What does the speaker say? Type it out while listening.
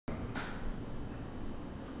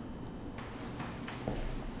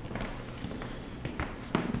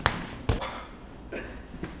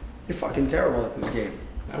You're fucking terrible at this game.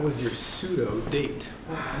 That was your pseudo date.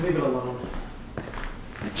 Leave it alone.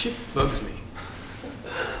 That chick bugs me.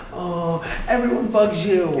 Oh, everyone bugs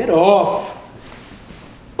you. Get off!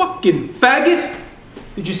 Fucking faggot!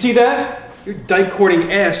 Did you see that? Your dyke courting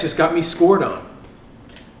ass just got me scored on.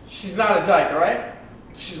 She's not a dyke, alright?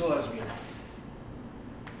 She's a lesbian.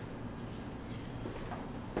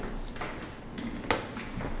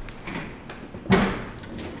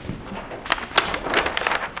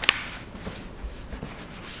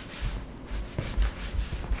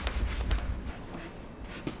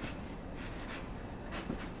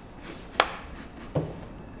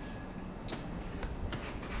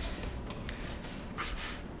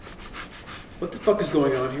 What the fuck is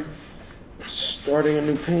going on here? Starting a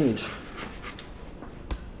new page.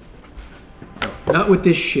 No, not with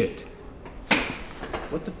this shit.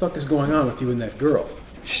 What the fuck is going on with you and that girl?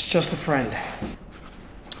 She's just a friend.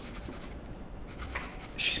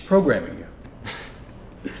 She's programming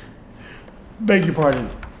you. Beg your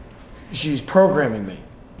pardon. She's programming me.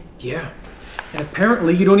 Yeah. And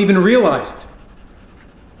apparently you don't even realize it.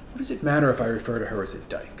 What does it matter if I refer to her as a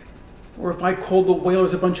dyke? Or if I call the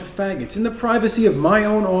whalers a bunch of faggots in the privacy of my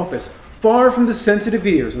own office, far from the sensitive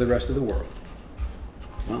ears of the rest of the world?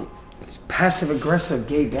 Well, it's passive-aggressive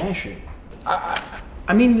gay bashing.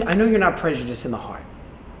 I mean, I know you're not prejudiced in the heart.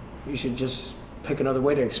 You should just pick another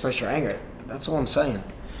way to express your anger. That's all I'm saying.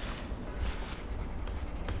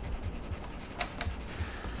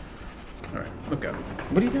 All right, look out.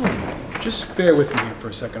 What are you doing? Just bear with me here for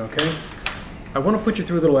a second, okay? I want to put you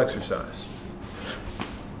through a little exercise.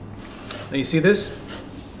 Now you see this?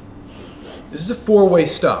 This is a four-way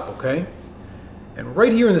stop, okay? And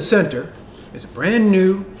right here in the center is a brand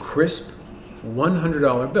new, crisp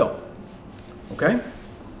 $100 bill, okay?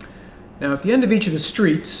 Now at the end of each of the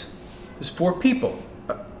streets, there's four people.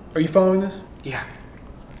 Are you following this? Yeah.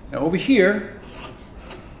 Now over here,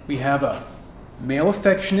 we have a male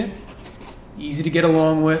affectionate, easy to get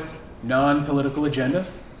along with, non-political agenda,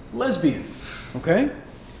 lesbian, okay?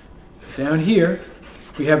 Down here,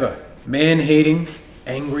 we have a man-hating,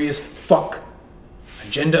 angry as fuck,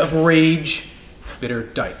 agenda of rage, bitter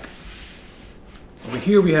dyke. Over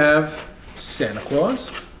here we have Santa Claus,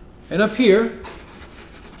 and up here,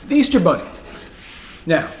 the Easter Bunny.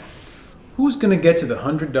 Now, who's gonna get to the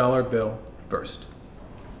 $100 bill first?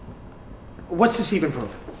 What's this even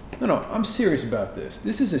prove? No, I'm serious about this.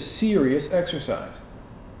 This is a serious exercise.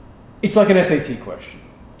 It's like an SAT question.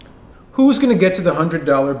 Who's gonna get to the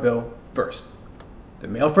 $100 bill first? The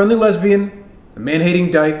male-friendly lesbian, the man-hating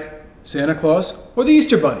dyke, Santa Claus, or the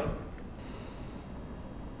Easter Bunny?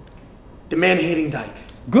 The man-hating dyke.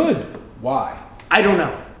 Good. Why? I don't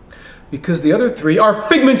know. Because the other three are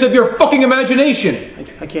figments of your fucking imagination!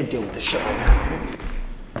 I can't deal with this shit right now.